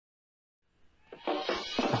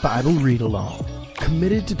Bible Read Along,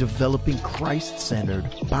 committed to developing Christ-centered,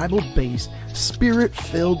 Bible-based,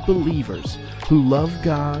 Spirit-filled believers who love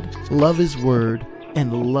God, love His Word,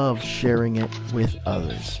 and love sharing it with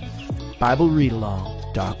others.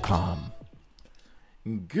 BibleReadAlong.com.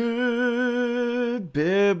 Good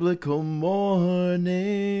biblical morning.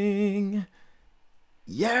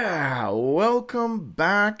 Yeah, welcome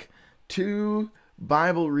back to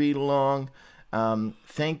Bible Read Along.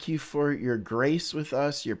 Thank you for your grace with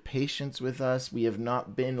us, your patience with us. We have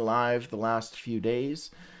not been live the last few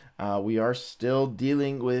days. We are still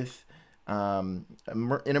dealing with an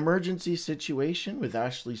emergency situation with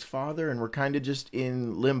Ashley's father, and we're kind of just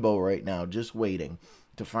in limbo right now, just waiting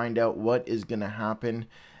to find out what is going to happen.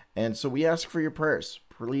 And so we ask for your prayers.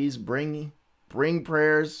 Please bring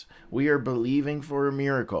prayers. We are believing for a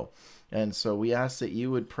miracle. And so we ask that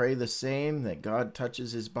you would pray the same, that God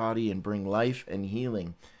touches his body and bring life and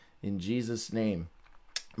healing in Jesus' name.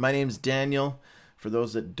 My name's Daniel. For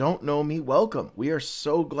those that don't know me, welcome. We are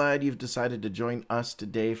so glad you've decided to join us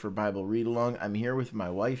today for Bible Read Along. I'm here with my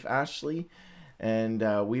wife, Ashley, and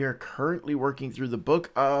we are currently working through the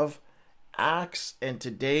book of Acts, and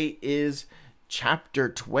today is chapter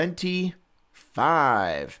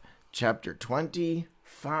 25. Chapter 25.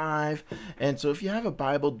 And so if you have a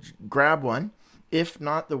Bible, grab one. If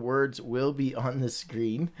not, the words will be on the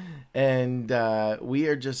screen. And we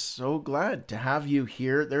are just so glad to have you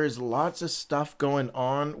here. There is lots of stuff going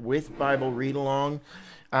on with Bible Read Along.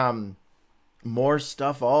 More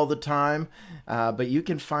stuff all the time. But you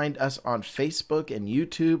can find us on Facebook and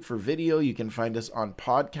YouTube for video. You can find us on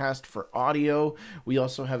podcast for audio. We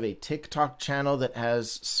also have a TikTok channel that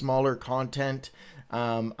has smaller content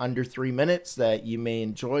under 3 minutes that you may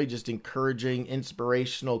enjoy, just encouraging,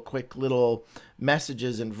 inspirational, quick little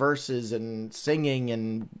messages and verses and singing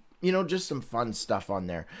and, just some fun stuff on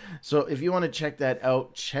there. So if you want to check that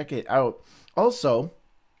out, check it out. Also,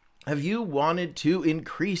 have you wanted to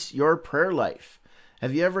increase your prayer life?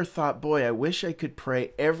 Have you ever thought, boy, I wish I could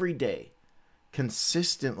pray every day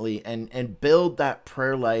consistently and build that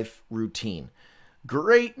prayer life routine?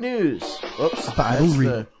 Great news. Oops, Bible that's read.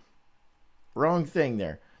 the wrong thing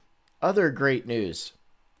there. Other great news.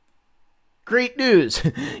 Great news.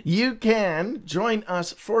 You can join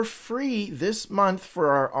us for free this month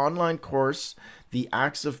for our online course, the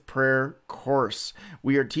Acts of Prayer course.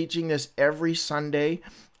 We are teaching this every Sunday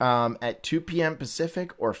at 2 p.m.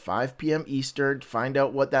 Pacific or 5 p.m. Eastern. Find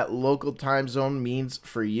out what that local time zone means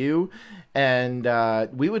for you. And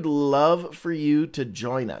we would love for you to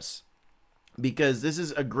join us, because this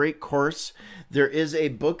is a great course. There is a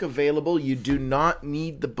book available. You do not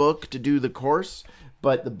need the book to do the course,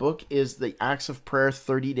 but the book is the Acts of Prayer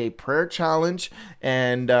 30-Day Prayer Challenge,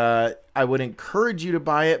 and I would encourage you to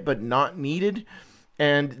buy it, but not needed.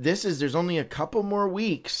 And there's only a couple more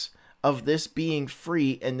weeks of this being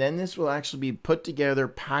free, and then this will actually be put together,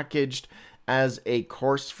 packaged as a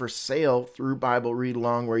course for sale through Bible Read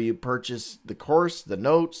Along, where you purchase the course, the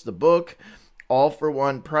notes, the book, all for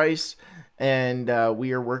one price. And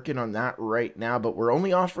we are working on that right now, but we're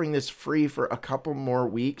only offering this free for a couple more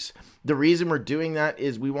weeks. The reason we're doing that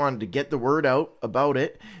is we wanted to get the word out about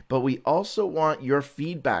it, but we also want your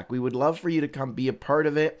feedback. We would love for you to come be a part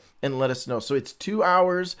of it and let us know. So it's 2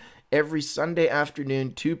 hours every Sunday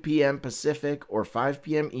afternoon, 2 p.m. Pacific or 5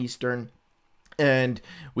 p.m. Eastern, and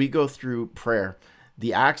we go through prayer.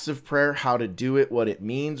 The acts of prayer, how to do it, what it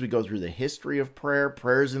means. We go through the history of prayer,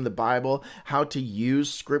 prayers in the Bible, how to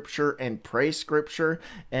use scripture and pray scripture.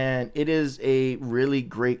 And it is a really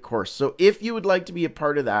great course. So if you would like to be a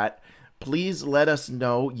part of that, please let us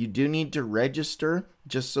know. You do need to register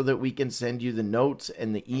just so that we can send you the notes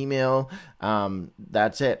and the email.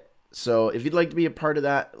 That's it. So if you'd like to be a part of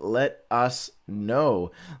that, let us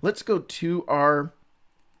know. Let's go to our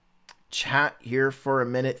chat here for a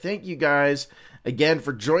minute. Thank you guys again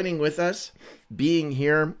for joining with us, being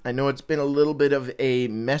here. I know it's been a little bit of a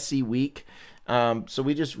messy week, so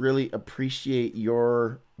we just really appreciate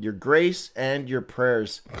your grace and your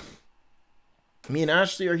prayers. Me and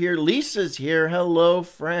Ashley are here. Lisa's here. Hello,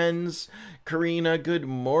 friends. Karina, good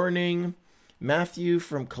morning. Matthew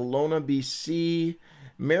from Kelowna, BC.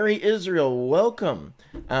 Mary Israel, welcome.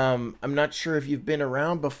 I'm not sure if you've been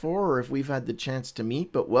around before or if we've had the chance to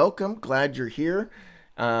meet, but welcome. Glad you're here.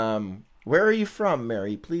 Where are you from,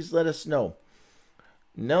 Mary? Please let us know.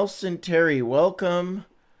 Nelson Terry, welcome.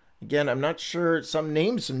 Again, I'm not sure, some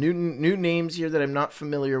new names here that I'm not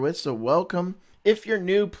familiar with, so welcome. If you're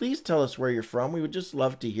new, please tell us where you're from. We would just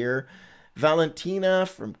love to hear. Valentina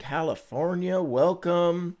from California,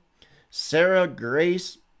 welcome. Sarah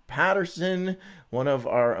Grace Patterson, one of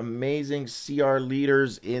our amazing CR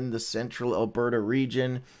leaders in the Central Alberta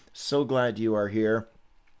region. So glad you are here.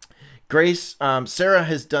 Grace, Sarah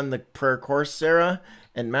has done the prayer course. Sarah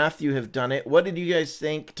and Matthew have done it. What did you guys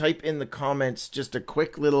think? Type in the comments just a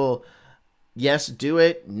quick little yes, do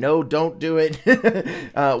it. No, don't do it.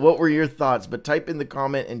 What were your thoughts? But type in the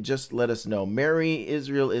comment and just let us know. Mary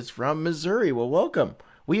Israel is from Missouri. Well, welcome.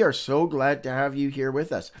 We are so glad to have you here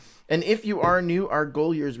with us. And if you are new, our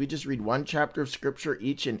goal here is we just read one chapter of scripture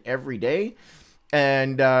each and every day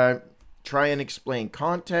and try and explain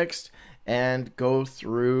context and go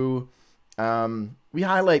through. We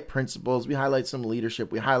highlight principles, we highlight some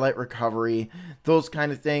leadership, we highlight recovery, those kind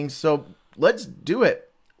of things. So let's do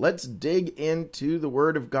it. Let's dig into the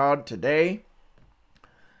Word of God today.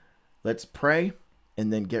 Let's pray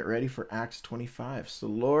and then get ready for Acts 25. So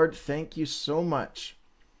Lord, thank you so much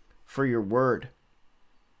for your Word.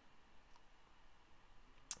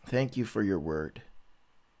 Thank you for your Word.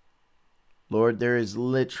 Lord, there is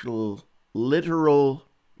literal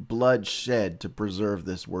blood shed to preserve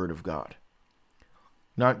this Word of God.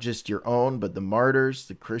 Not just your own, but the martyrs,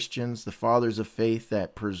 the Christians, the fathers of faith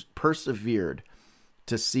that persevered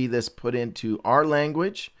to see this put into our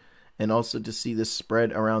language and also to see this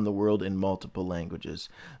spread around the world in multiple languages.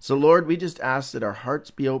 So Lord, we just ask that our hearts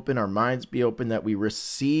be open, our minds be open, that we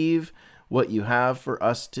receive what you have for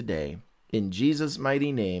us today. In Jesus'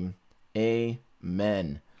 mighty name,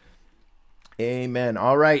 amen. Amen.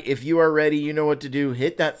 All right, if you are ready, you know what to do.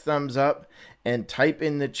 Hit that thumbs up and type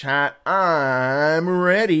in the chat, I'm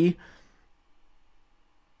ready.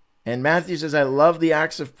 And Matthew says, I love the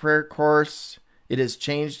Acts of Prayer course. It has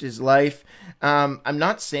changed his life. I'm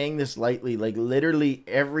not saying this lightly. Like literally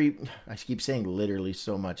I keep saying literally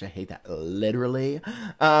so much. I hate that. Literally.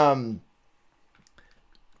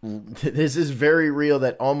 This is very real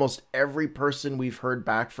that almost every person we've heard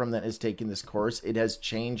back from that has taken this course, it has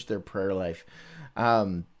changed their prayer life.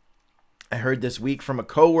 I heard this week from a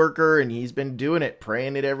coworker, and he's been doing it,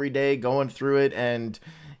 praying it every day, going through it, and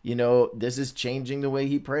this is changing the way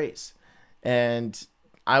he prays. And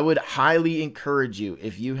I would highly encourage you,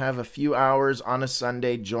 if you have a few hours on a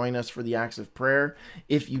Sunday, join us for the Acts of Prayer.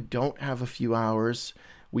 If you don't have a few hours,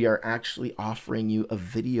 we are actually offering you a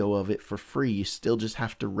video of it for free. You still just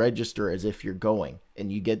have to register as if you're going,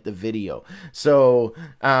 and you get the video. So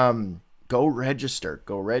go register.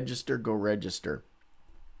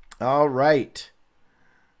 All right.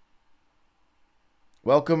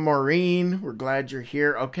 Welcome, Maureen. We're glad you're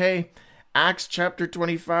here. Okay, Acts chapter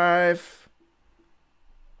 25.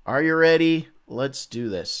 Are you ready? Let's do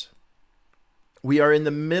this. We are in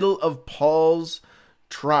the middle of Paul's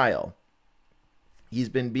trial. He's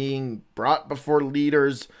been being brought before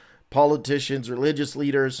leaders, politicians, religious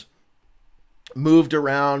leaders, moved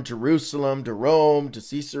around Jerusalem to Rome to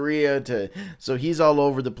Caesarea so he's all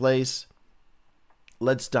over the place.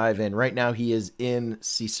 Let's dive in. Right now he is in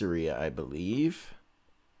Caesarea, I believe.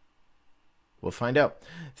 We'll find out.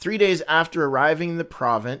 3 days after arriving in the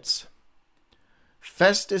province,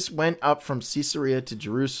 Festus went up from Caesarea to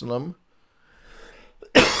Jerusalem,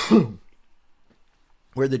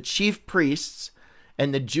 where the chief priests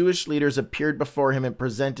and the Jewish leaders appeared before him and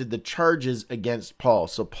presented the charges against Paul.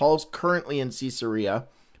 So Paul's currently in Caesarea,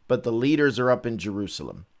 but the leaders are up in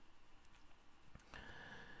Jerusalem.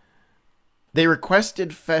 They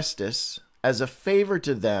requested Festus as a favor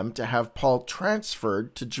to them to have Paul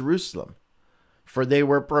transferred to Jerusalem, for they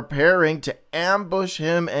were preparing to ambush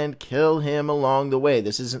him and kill him along the way.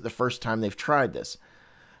 This isn't the first time they've tried this.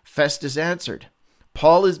 Festus answered,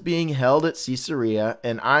 Paul is being held at Caesarea,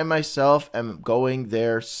 and I myself am going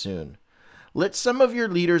there soon. Let some of your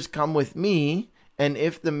leaders come with me, and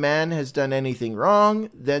if the man has done anything wrong,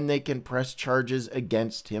 then they can press charges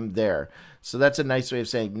against him there. So that's a nice way of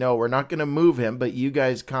saying, no, we're not going to move him, but you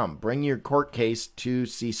guys come. Bring your court case to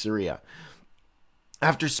Caesarea.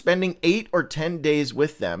 After spending 8 or 10 days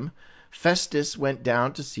with them, Festus went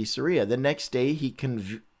down to Caesarea. The next day he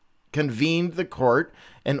convened the court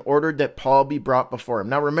and ordered that Paul be brought before him.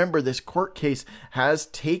 Now remember, this court case has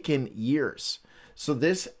taken years. So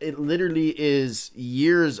it literally is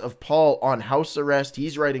years of Paul on house arrest.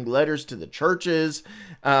 He's writing letters to the churches.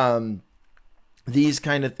 These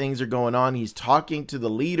kind of things are going on. He's talking to the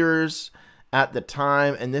leaders at the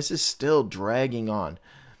time, and this is still dragging on.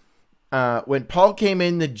 When Paul came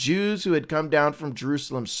in, the Jews who had come down from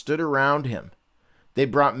Jerusalem stood around him. They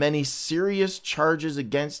brought many serious charges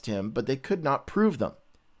against him, but they could not prove them.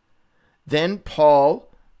 Then Paul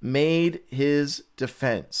made his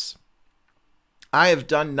defense. I have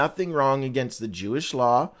done nothing wrong against the Jewish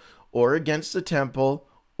law or against the temple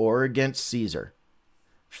or against Caesar.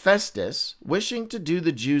 Festus, wishing to do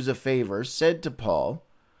the Jews a favor, said to Paul,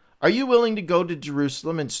 "Are you willing to go to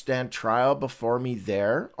Jerusalem and stand trial before me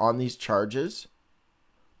there on these charges?"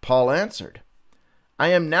 Paul answered, "I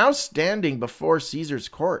am now standing before Caesar's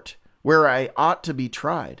court, where I ought to be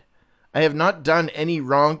tried. I have not done any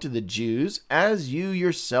wrong to the Jews, as you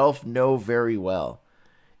yourself know very well.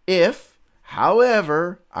 If,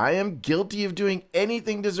 however, I am guilty of doing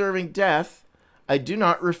anything deserving death, I do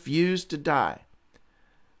not refuse to die.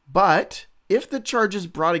 But if the charges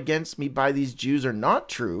brought against me by these Jews are not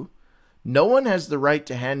true, no one has the right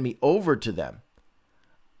to hand me over to them.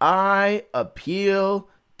 I appeal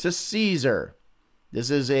to Caesar." This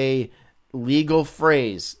is a legal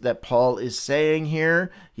phrase that Paul is saying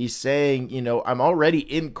here. He's saying, I'm already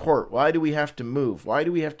in court. Why do we have to move? Why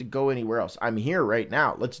do we have to go anywhere else? I'm here right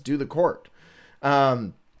now. Let's do the court.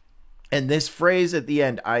 And this phrase at the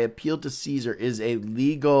end, "I appeal to Caesar," is a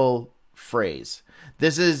legal phrase.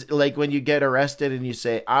 This is like when you get arrested and you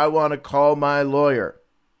say, "I want to call my lawyer.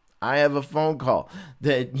 I have a phone call."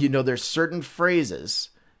 That, there's certain phrases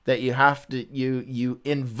that you have to, you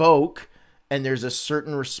invoke, and there's a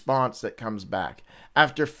certain response that comes back.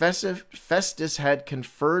 After Festus had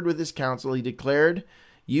conferred with his council, he declared,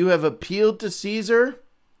 "You have appealed to Caesar.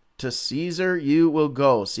 To Caesar you will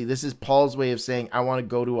go." See, this is Paul's way of saying, I want to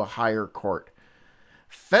go to a higher court.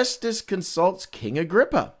 Festus consults King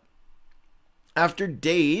Agrippa. After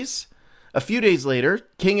days, a few days later,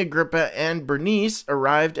 King Agrippa and Bernice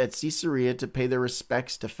arrived at Caesarea to pay their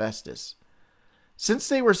respects to Festus. Since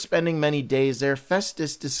they were spending many days there,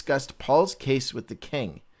 Festus discussed Paul's case with the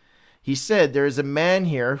king. He said, "There is a man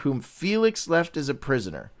here whom Felix left as a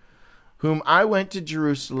prisoner, whom I went to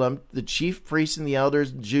Jerusalem. The chief priests and the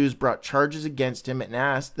elders and Jews brought charges against him and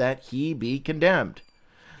asked that he be condemned."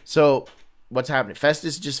 So what's happening?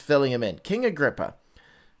 Festus is just filling him in. King Agrippa,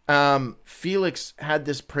 Felix had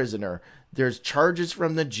this prisoner. There's charges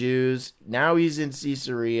from the Jews. Now he's in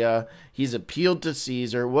Caesarea. He's appealed to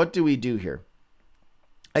Caesar. What do we do here?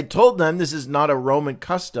 I told them this is not a Roman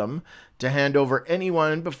custom to hand over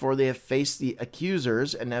anyone before they have faced the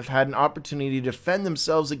accusers and have had an opportunity to defend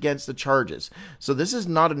themselves against the charges. So this is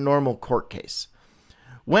not a normal court case.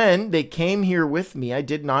 When they came here with me, I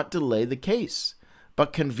did not delay the case,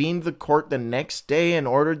 but convened the court the next day and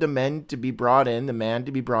ordered the man to be brought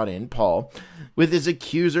in, Paul, with his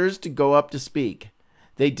accusers to go up to speak.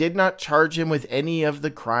 They did not charge him with any of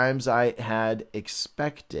the crimes I had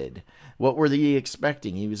expected. What were they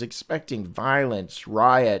expecting? He was expecting violence,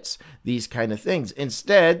 riots, these kind of things.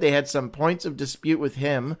 Instead, they had some points of dispute with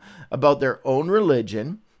him about their own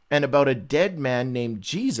religion and about a dead man named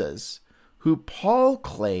Jesus, who Paul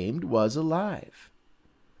claimed was alive.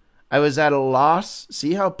 I was at a loss.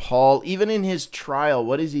 See how Paul, even in his trial,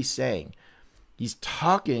 what is he saying? He's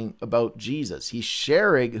talking about Jesus. He's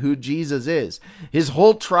sharing who Jesus is. His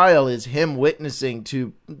whole trial is him witnessing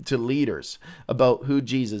to leaders about who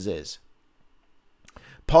Jesus is.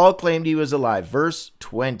 Paul claimed he was alive. Verse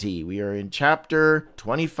 20. We are in chapter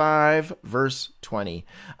 25, verse 20.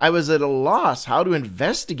 I was at a loss how to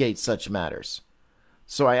investigate such matters.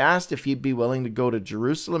 So I asked if he'd be willing to go to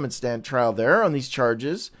Jerusalem and stand trial there on these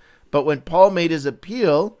charges. But when Paul made his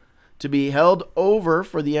appeal to be held over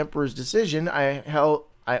for the emperor's decision,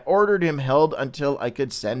 I ordered him held until I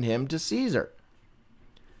could send him to Caesar.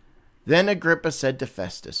 Then Agrippa said to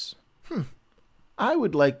Festus, I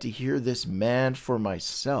would like to hear this man for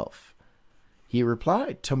myself. He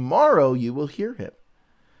replied, tomorrow you will hear him.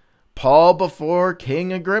 Paul before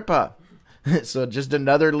King Agrippa. So just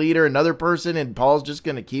another leader, another person, and Paul's just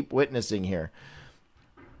going to keep witnessing here.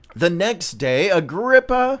 The next day,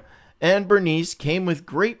 Agrippa and Bernice came with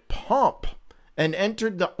great pomp and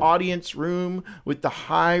entered the audience room with the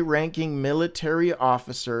high-ranking military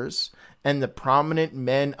officers and the prominent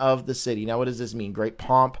men of the city. Now, what does this mean? Great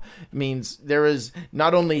pomp means there is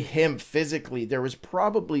not only him physically, there was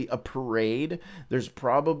probably a parade. There's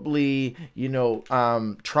probably,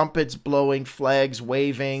 trumpets blowing, flags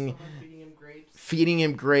waving, feeding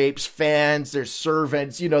him grapes, fans, there's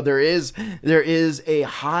servants, there is a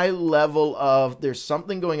high level of, there's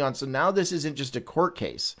something going on. So now this isn't just a court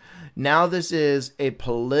case. Now this is a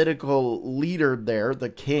political leader there, the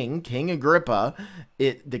king, King Agrippa,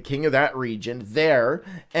 the king of that region there,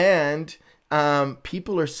 and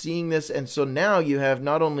people are seeing this. And so now you have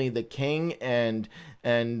not only the king and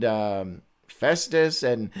Festus,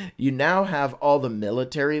 and you now have all the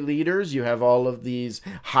military leaders, you have all of these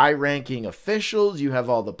high-ranking officials, you have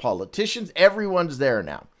all the politicians, everyone's there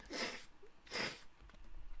now.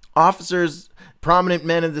 Officers, prominent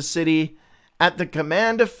men of the city. At the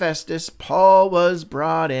command of Festus, Paul was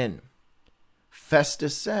brought in.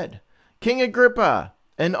 Festus said, King Agrippa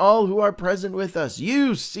and all who are present with us,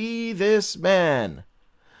 you see this man.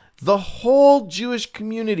 The whole Jewish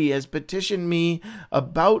community has petitioned me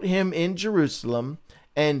about him in Jerusalem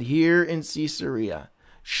and here in Caesarea,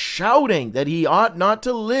 shouting that he ought not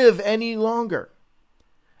to live any longer.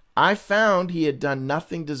 I found he had done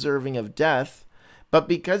nothing deserving of death, but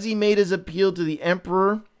because he made his appeal to the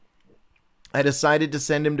emperor, I decided to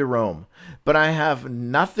send him to Rome. But I have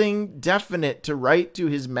nothing definite to write to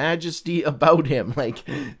his majesty about him.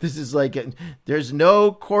 This is there's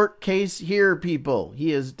no court case here, people. He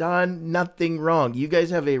has done nothing wrong. You guys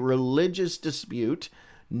have a religious dispute,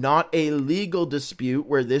 not a legal dispute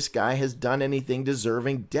where this guy has done anything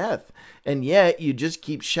deserving death. And yet you just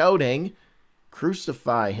keep shouting,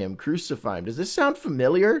 crucify him, crucify him. Does this sound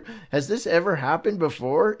familiar? Has this ever happened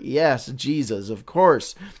before? Yes, Jesus, of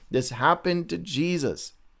course. This happened to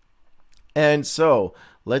Jesus. And so,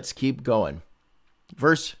 let's keep going.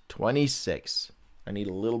 Verse 26. I need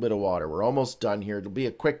a little bit of water. We're almost done here. It'll be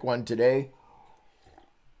a quick one today.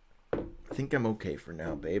 I think I'm okay for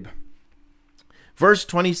now, babe. Verse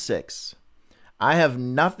 26. I have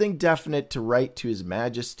nothing definite to write to his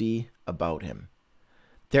majesty about him.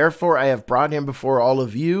 Therefore, I have brought him before all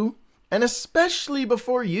of you, and especially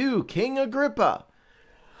before you, King Agrippa,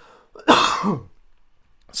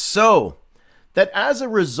 so that as a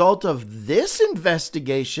result of this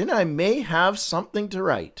investigation, I may have something to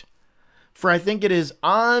write. For I think it is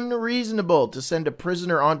unreasonable to send a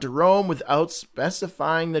prisoner on to Rome without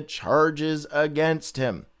specifying the charges against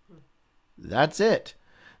him. That's it.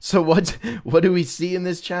 So what do we see in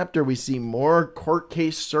this chapter? We see more court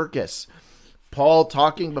case circus. Paul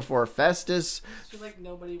talking before Festus. I feel like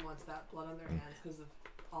nobody wants that blood on their hands because of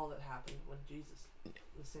all that happened when Jesus.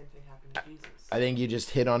 The same thing happened to Jesus. I think you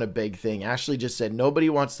just hit on a big thing. Ashley just said nobody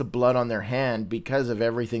wants the blood on their hand because of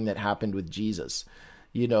everything that happened with Jesus.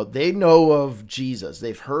 You know, they know of Jesus.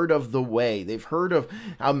 They've heard of the way. They've heard of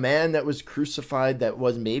a man that was crucified that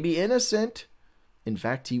was maybe innocent. In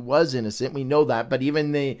fact, he was innocent. We know that. But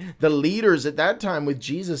even the leaders at that time with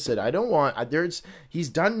Jesus said, he's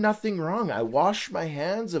done nothing wrong. I wash my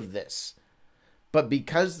hands of this. But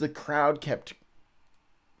because the crowd kept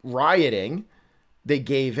rioting, they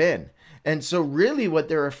gave in. And so really what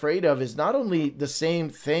they're afraid of is not only the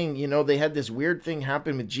same thing, they had this weird thing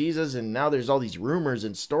happen with Jesus, and now there's all these rumors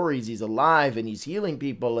and stories. He's alive and he's healing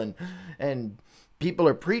people and people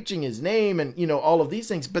are preaching his name and, all of these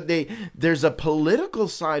things. But there's a political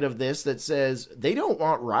side of this that says they don't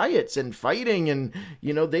want riots and fighting and,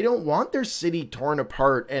 they don't want their city torn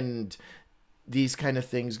apart and these kind of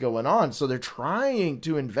things going on. So they're trying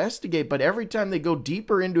to investigate. But every time they go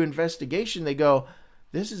deeper into investigation, they go,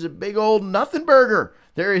 this is a big old nothing burger.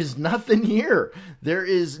 There is nothing here. There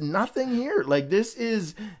is nothing here.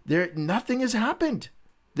 Nothing has happened.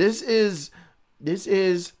 This is,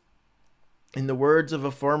 in the words of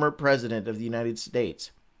a former president of the United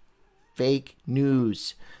States, fake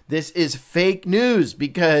news. This is fake news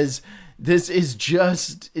because this is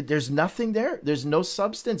there's nothing there. There's no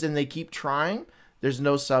substance, and they keep trying. There's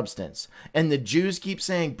no substance. And the Jews keep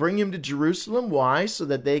saying, bring him to Jerusalem. Why? So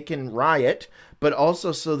that they can riot, but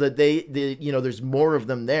also so that there's more of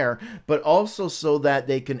them there, but also so that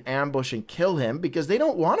they can ambush and kill him because they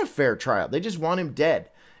don't want a fair trial. They just want him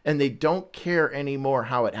dead. And they don't care anymore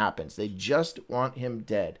how it happens. They just want him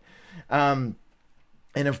dead. And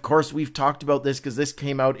of course, we've talked about this because this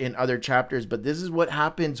came out in other chapters. But this is what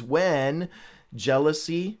happens when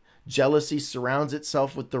jealousy surrounds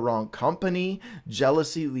itself with the wrong company.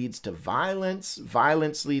 Jealousy leads to violence.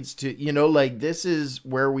 Violence leads to, this is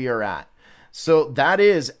where we are at. So that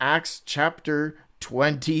is Acts chapter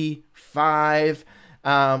 25.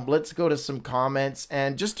 Let's go to some comments.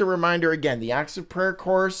 And just a reminder again, the Acts of Prayer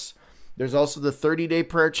course, there's also the 30-day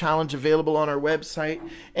prayer challenge available on our website.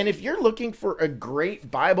 And if you're looking for a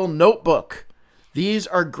great Bible notebook, these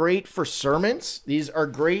are great for sermons. These are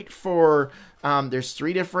great for, there's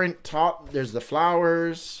three different there's the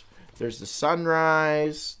flowers, there's the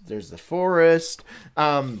sunrise, there's the forest.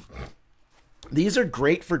 These are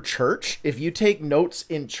great for church. If you take notes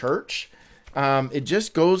in church, it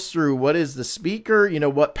just goes through what is the speaker,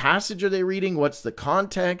 what passage are they reading? What's the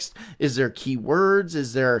context? Is there key words?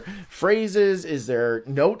 Is there phrases? Is there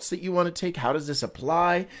notes that you want to take? How does this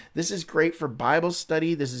apply? This is great for Bible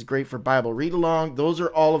study. This is great for Bible read along. Those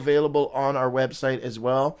are all available on our website as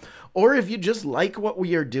well. Or if you just like what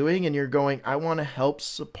we are doing and you're going, I want to help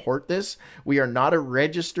support this. We are not a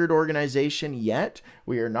registered organization yet.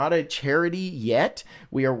 We are not a charity yet.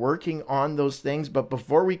 We are working on those things. But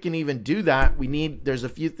before we can even do that, there's a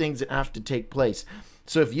few things that have to take place.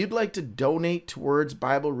 So if you'd like to donate towards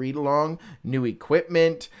Bible Read Along, new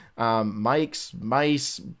equipment, mics,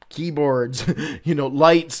 mice, keyboards,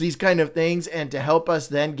 lights, these kind of things, and to help us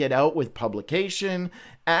then get out with publication,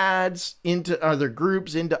 ads into other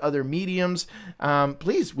groups, into other mediums,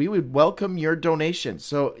 please, we would welcome your donation.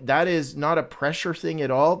 So that is not a pressure thing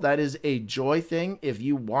at all. That is a joy thing. If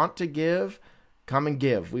you want to give, come and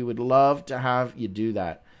give. We would love to have you do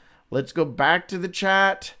that. Let's go back to the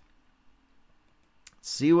chat,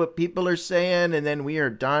 see what people are saying, and then we are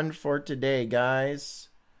done for today, guys.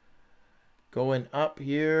 Going up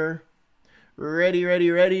here. Ready.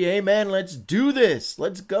 Amen. Let's do this.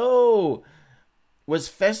 Let's go. Was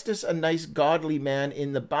Festus a nice godly man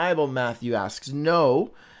in the Bible? Matthew asks.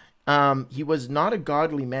 No, he was not a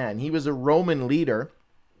godly man. He was a Roman leader,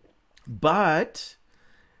 but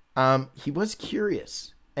he was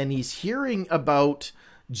curious, and he's hearing about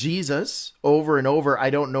Jesus over and over. I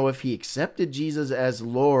don't know if he accepted Jesus as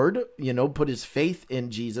Lord, put his faith in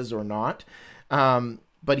Jesus or not.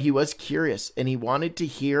 But he was curious, and he wanted to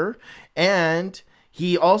hear, and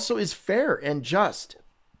he also is fair and just.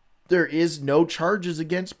 There is no charges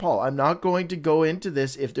against Paul. I'm not going to go into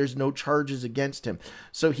this if there's no charges against him.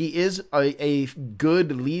 So he is a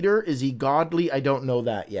good leader. Is he godly? I don't know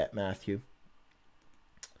that yet, Matthew.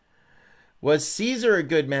 Was Caesar a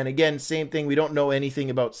good man? Again, same thing. We don't know anything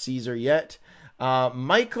about Caesar yet.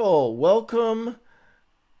 Michael, welcome.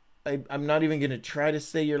 I'm not even going to try to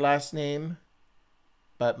say your last name.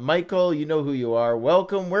 But Michael, you know who you are.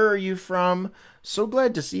 Welcome. Where are you from? So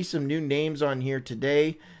glad to see some new names on here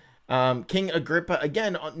today. King Agrippa,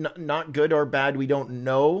 again, not good or bad. We don't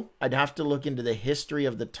know. I'd have to look into the history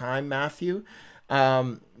of the time, Matthew.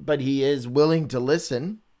 But he is willing to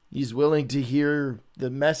listen. He's willing to hear the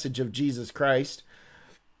message of Jesus Christ.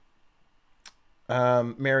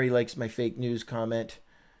 Mary likes my fake news comment.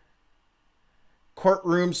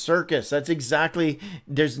 Courtroom circus. That's exactly.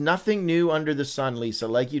 There's nothing new under the sun, Lisa.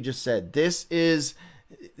 Like you just said, this is.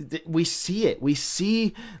 We see it. We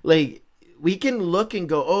see, like, we can look and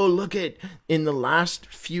go, oh, look at in the last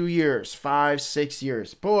few years, 5-6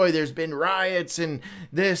 years, boy, there's been riots and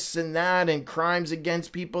this and that and crimes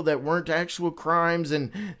against people that weren't actual crimes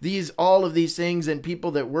and all of these things and people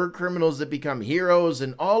that were criminals that become heroes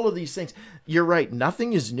and all of these things. You're right.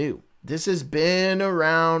 Nothing is new. This has been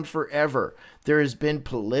around forever. There has been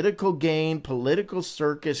political gain, political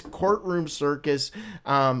circus, courtroom circus,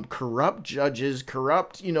 corrupt judges,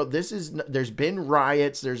 there's been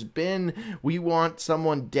riots, there's been, we want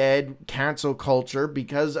someone dead, cancel culture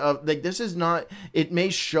because of, this is not, it may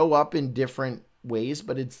show up in different ways,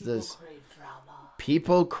 but it's this.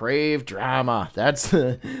 People crave drama. That's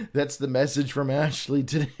the message from Ashley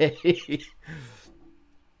today.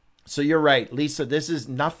 So you're right, Lisa, this is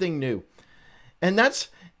nothing new. And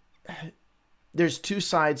there's two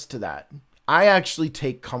sides to that. I actually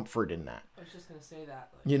take comfort in that. I was just going to say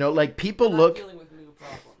that. People look. We're not dealing with new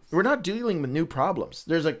problems. We're not dealing with new problems.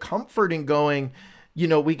 There's a comfort in going,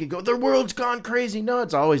 we could go, the world's gone crazy. No,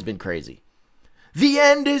 it's always been crazy. The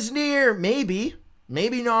end is near. Maybe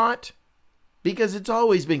not. Because it's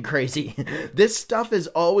always been crazy. This stuff has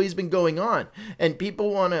always been going on. And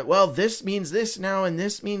people want to, well, this means this now, and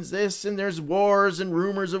this means this, and there's wars and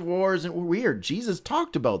rumors of wars, and weird. Jesus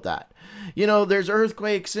talked about that. There's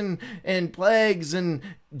earthquakes and plagues, and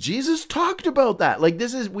Jesus talked about that.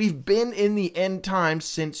 We've been in the end times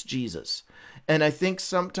since Jesus. And I think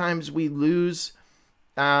sometimes we lose,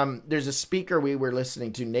 there's a speaker we were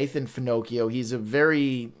listening to, Nathan Finocchio. He's a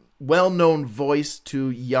very well-known voice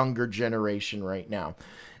to younger generation right now,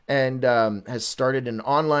 and has started an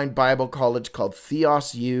online Bible college called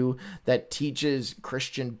Theos U that teaches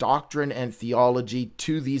Christian doctrine and theology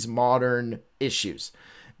to these modern issues.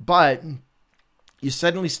 But you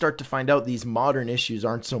suddenly start to find out these modern issues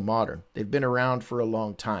aren't so modern. They've been around for a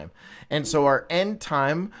long time. And so our end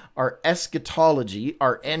time, our eschatology,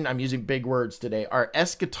 I'm using big words today, our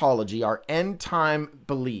eschatology, our end time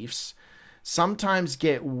beliefs sometimes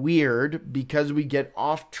get weird because we get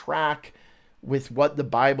off track with what the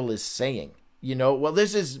Bible is saying.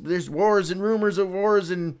 There's wars and rumors of wars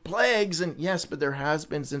and plagues, and yes, but there has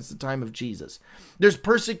been since the time of Jesus. There's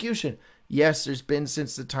persecution. Yes, there's been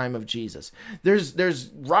since the time of Jesus. There's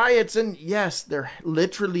riots, and yes, there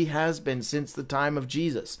literally has been since the time of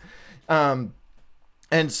Jesus. And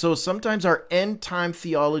so sometimes our end time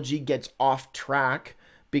theology gets off track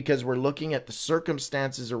because we're looking at the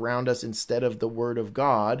circumstances around us instead of the Word of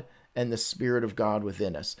God and the Spirit of God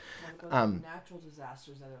within us. Natural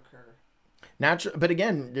disasters that occur. But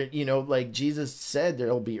again, like Jesus said,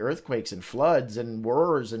 there'll be earthquakes and floods and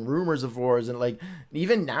wars and rumors of wars and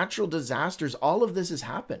even natural disasters. All of this has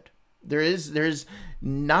happened. There's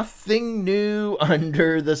nothing new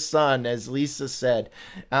under the sun, as Lisa said.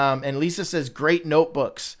 And Lisa says, great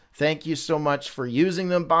notebooks. Thank you so much for using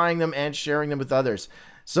them, buying them, and sharing them with others.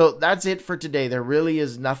 So that's it for today. There really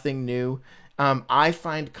is nothing new. I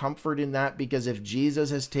find comfort in that because if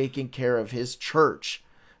Jesus has taken care of his church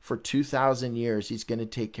for 2,000 years, he's going to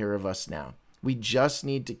take care of us now. We just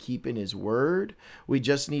need to keep in his word. We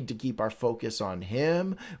just need to keep our focus on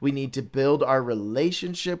him. We need to build our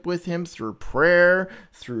relationship with him through prayer,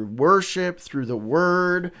 through worship, through the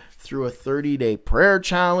word, through a 30-day prayer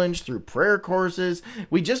challenge, through prayer courses.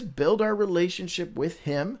 We just build our relationship with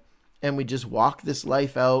him, and we just walk this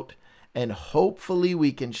life out, and hopefully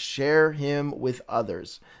we can share him with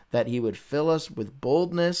others, that he would fill us with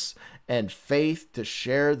boldness and faith to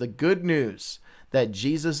share the good news that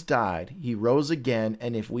Jesus died, he rose again,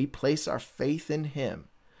 and if we place our faith in him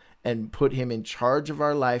and put him in charge of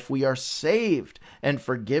our life, we are saved and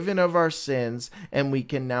forgiven of our sins, and we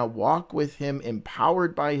can now walk with him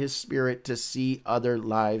empowered by his Spirit to see other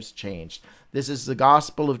lives changed. This is the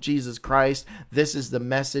gospel of Jesus Christ. This is the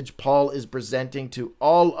message Paul is presenting to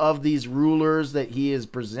all of these rulers that he has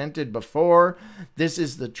presented before. This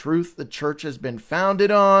is the truth the church has been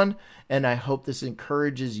founded on, and I hope this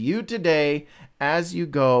encourages you today as you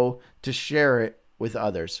go to share it with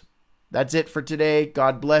others. That's it for today.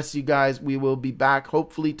 God bless you guys. We will be back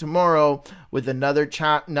hopefully tomorrow with another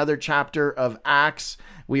chapter of Acts.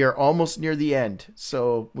 We are almost near the end,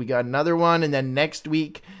 so we got another one, and then next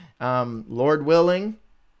week, Lord willing,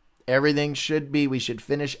 we should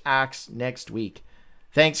finish Acts next week.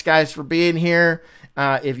 Thanks, guys, for being here.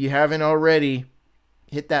 If you haven't already,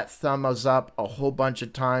 hit that thumbs up a whole bunch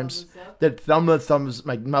of times. Thumbs,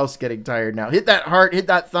 my mouth's getting tired now. Hit that heart, hit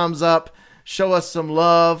that thumbs up. Show us some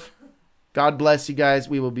love. God bless you guys.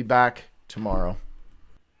 We will be back tomorrow.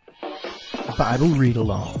 Bible Read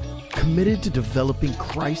Along. Committed to developing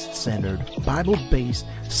Christ-centered, Bible-based,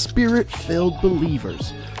 Spirit-filled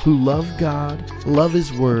believers who love God, love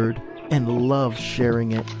his word, and love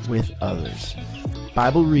sharing it with others.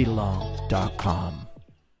 BibleReadAlong.com